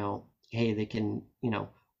 hey, they can,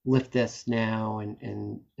 lift this now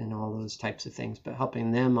and all those types of things, but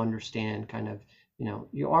helping them understand kind of,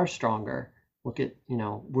 you are stronger. Look at,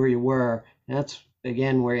 where you were. And that's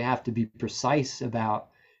again where you have to be precise about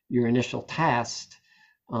your initial test,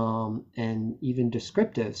 and even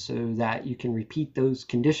descriptive so that you can repeat those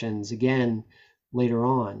conditions again later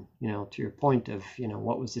on, to your point of,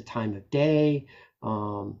 what was the time of day,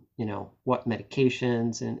 what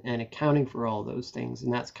medications, and accounting for all those things.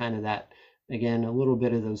 And that's kind of that, again, a little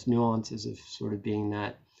bit of those nuances of sort of being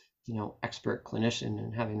that, expert clinician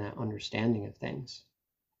and having that understanding of things.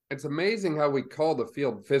 It's amazing how we call the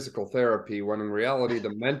field physical therapy when in reality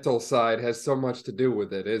the mental side has so much to do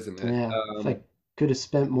with it, isn't it? Yeah, if I could have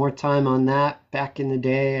spent more time on that back in the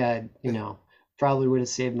day, I, probably would have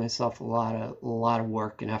saved myself a lot of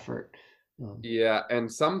work and effort. Um, Yeah,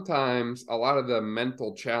 and sometimes a lot of the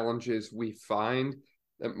mental challenges we find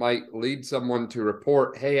that might lead someone to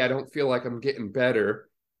report, "Hey, I don't feel like I'm getting better."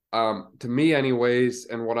 To me, anyways,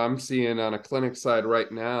 and what I'm seeing on a clinic side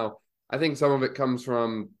right now, I think some of it comes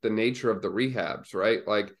from the nature of the rehabs, right?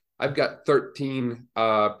 Like I've got 13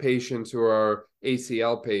 patients who are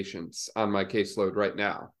ACL patients on my caseload right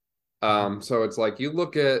now. So it's like you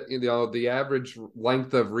look at the average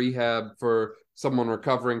length of rehab for someone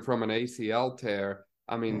recovering from an ACL tear.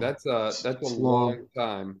 I mean, Yeah, that's a it's long. long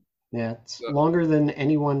time. Yeah, it's So longer than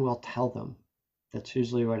anyone will tell them. That's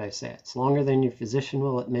usually what I say. It's longer than your physician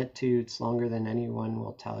will admit to. It's longer than anyone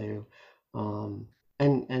will tell you. Um,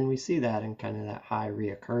 and we see that in kind of that high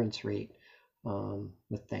reoccurrence rate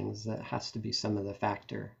with things. That has to be some of the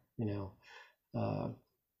factor, Uh,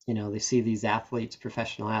 they see these athletes,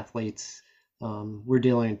 professional athletes. We're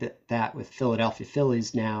dealing with that with Philadelphia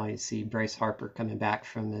Phillies now. You see Bryce Harper coming back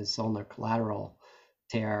from his ulnar collateral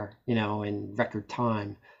tear, in record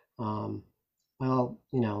time. Um, well,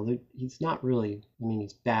 he's not really, I mean,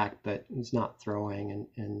 he's back, but he's not throwing,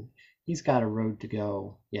 and he's got a road to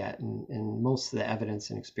go yet. And most of the evidence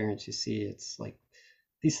and experience you see, it's like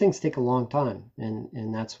these things take a long time.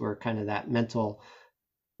 And that's where kind of that mental,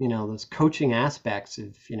 those coaching aspects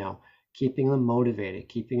of, keeping them motivated,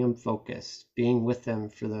 keeping them focused, being with them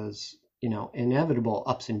for those, inevitable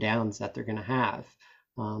ups and downs that they're going to have.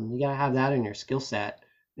 You got to have that in your skill set.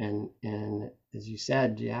 And as you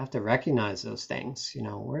said, you have to recognize those things,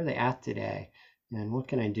 where are they at today? And what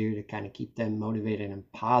can I do to kind of keep them motivated and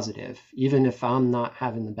positive? Even if I'm not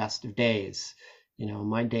having the best of days,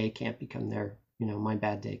 my day can't become their, my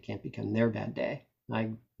bad day can't become their bad day.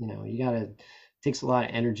 You got to, takes a lot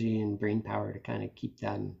of energy and brain power to kind of keep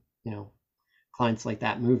them, clients like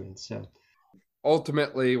that moving. So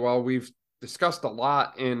ultimately, while we've discussed a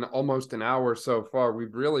lot in almost an hour so far,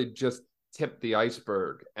 we've really just tipped the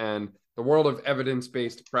iceberg. And the world of evidence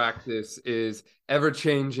based practice is ever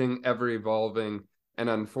changing, ever evolving. And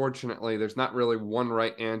unfortunately, there's not really one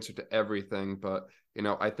right answer to everything. But,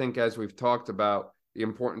 I think as we've talked about, the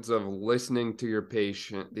importance of listening to your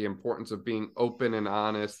patient, the importance of being open and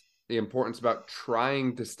honest, the importance about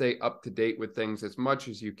trying to stay up to date with things as much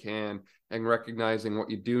as you can, and recognizing what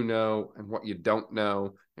you do know and what you don't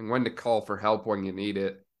know and when to call for help when you need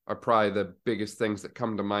it are probably the biggest things that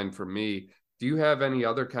come to mind for me. Do you have any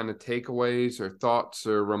other kind of takeaways or thoughts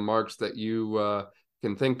or remarks that you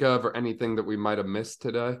can think of, or anything that we might have missed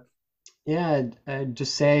today? yeah, I'd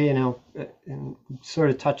just say, and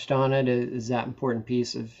sort of touched on it, is that important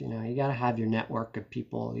piece of, you got to have your network of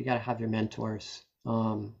people, you got to have your mentors.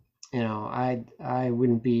 I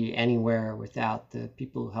wouldn't be anywhere without the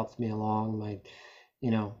people who helped me along. My,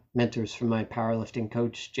 mentors from my powerlifting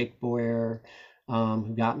coach, Jake Boyer,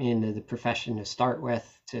 who got me into the profession to start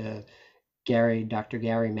with, to Dr.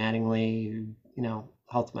 Gary Mattingly, who,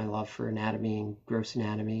 helped my love for anatomy and gross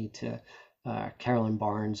anatomy, to Carolyn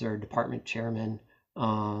Barnes, our department chairman,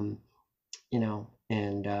 um,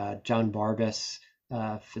 and John Barbas,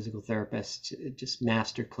 physical therapist, just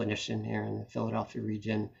master clinician here in the Philadelphia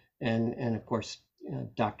region, and of course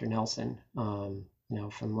Dr. Nelson,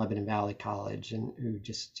 from Lebanon Valley College, and who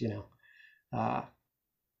just uh,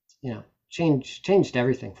 changed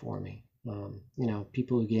everything for me.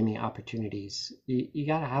 People who gave me opportunities. You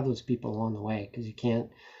got to have those people along the way, because you can't,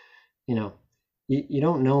 you know, you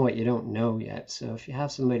don't know what you don't know yet. So if you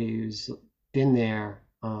have somebody who's been there,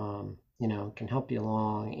 can help you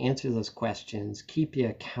along, answer those questions, keep you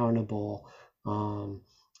accountable,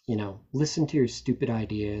 listen to your stupid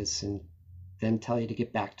ideas and then tell you to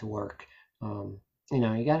get back to work. You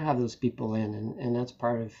got to have those people in, and that's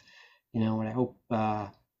part of, what I hope,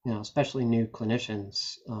 especially new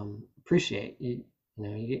clinicians appreciate. You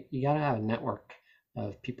got to have a network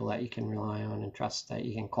of people that you can rely on and trust, that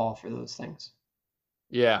you can call for those things.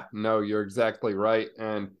 Yeah, no, you're exactly right.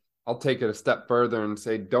 And I'll take it a step further and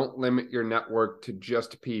say don't limit your network to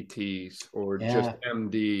just PTs or just Yeah.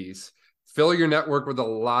 MDs. Fill your network with a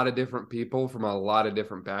lot of different people from a lot of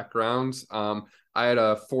different backgrounds. I had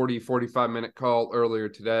a 45-minute call earlier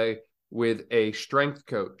today with a strength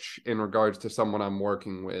coach in regards to someone I'm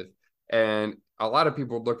working with. And a lot of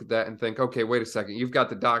people look at that and think, okay, wait a second, you've got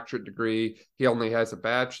the doctorate degree. He only has a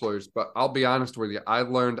bachelor's. But I'll be honest with you, I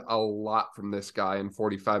learned a lot from this guy in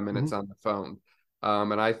 45 minutes Mhm. on the phone.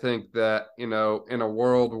 And I think that, in a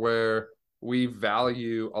world where we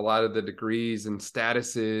value a lot of the degrees and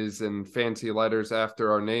statuses and fancy letters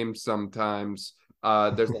after our names sometimes,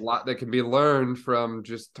 there's a lot that can be learned from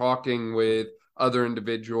just talking with other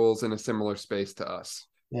individuals in a similar space to us.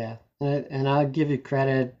 Yeah. And I'll give you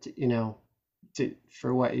credit,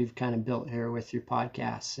 for what you've kind of built here with your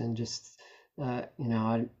podcasts, and just,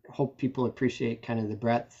 I hope people appreciate kind of the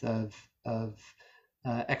breadth of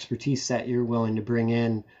expertise that you're willing to bring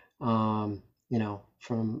in,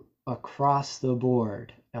 from across the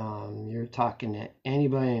board. You're talking to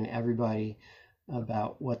anybody and everybody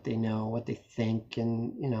about what they know, what they think,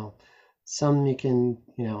 and, some you can,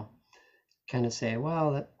 kind of say,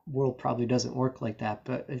 well, that world probably doesn't work like that.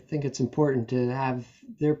 But I think it's important to have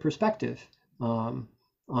their perspective um,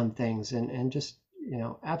 on things, and just,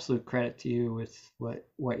 absolute credit to you with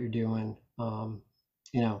what you're doing.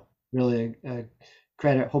 You know, really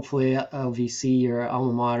credit. Hopefully, LVC, your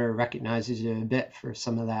alma mater, recognizes you a bit for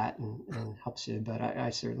some of that and helps you. But I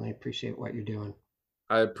certainly appreciate what you're doing.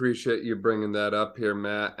 I appreciate you bringing that up here,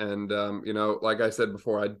 Matt. And, like I said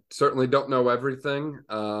before, I certainly don't know everything.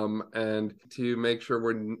 And to make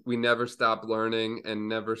sure we never stop learning and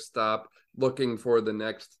never stop looking for the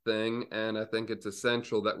next thing. And I think it's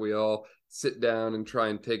essential that we all sit down and try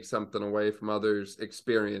and take something away from others'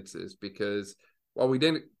 experiences, because while we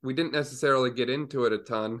didn't necessarily get into it a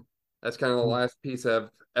ton, that's kind of the Mm, last piece of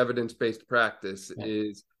evidence-based practice yeah,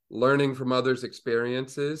 is learning from others'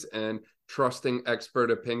 experiences and trusting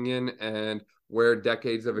expert opinion, and where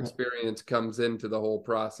decades of yeah. experience comes into the whole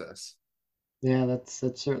process. Yeah, that's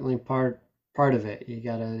certainly part of it. You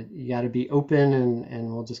gotta be open,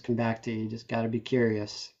 and we'll just come back to you. You just gotta be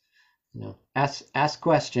curious. Ask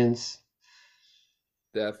questions.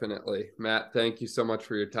 Definitely. Matt, thank you so much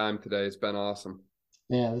for your time today. It's been awesome.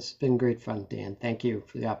 Yeah, this has been great fun, Dan. Thank you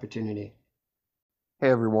for the opportunity. Hey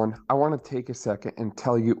everyone, I want to take a second and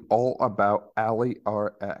tell you all about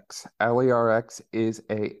AliRx. AliRx is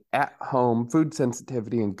a at-home food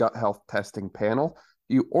sensitivity and gut health testing panel.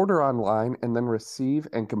 You order online and then receive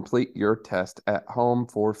and complete your test at home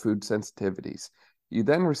for food sensitivities. You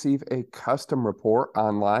then receive a custom report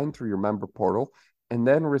online through your member portal and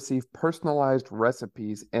then receive personalized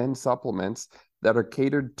recipes and supplements that are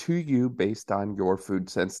catered to you based on your food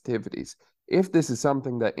sensitivities. If this is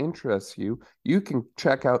something that interests you, you can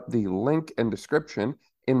check out the link and description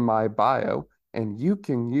in my bio, and you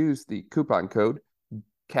can use the coupon code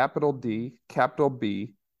capital D, capital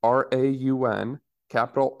B, RAUN,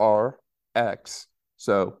 capital R, X.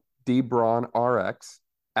 So DBRAWN RX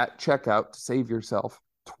at checkout to save yourself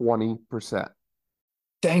 20%.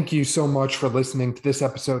 Thank you so much for listening to this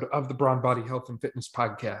episode of the Brawn Body Health and Fitness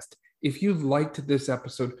Podcast. If you liked this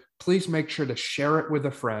episode, please make sure to share it with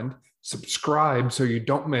a friend, subscribe so you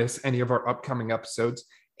don't miss any of our upcoming episodes,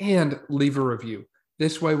 and leave a review.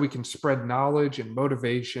 This way we can spread knowledge and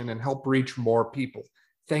motivation and help reach more people.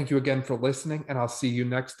 Thank you again for listening, and I'll see you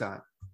next time.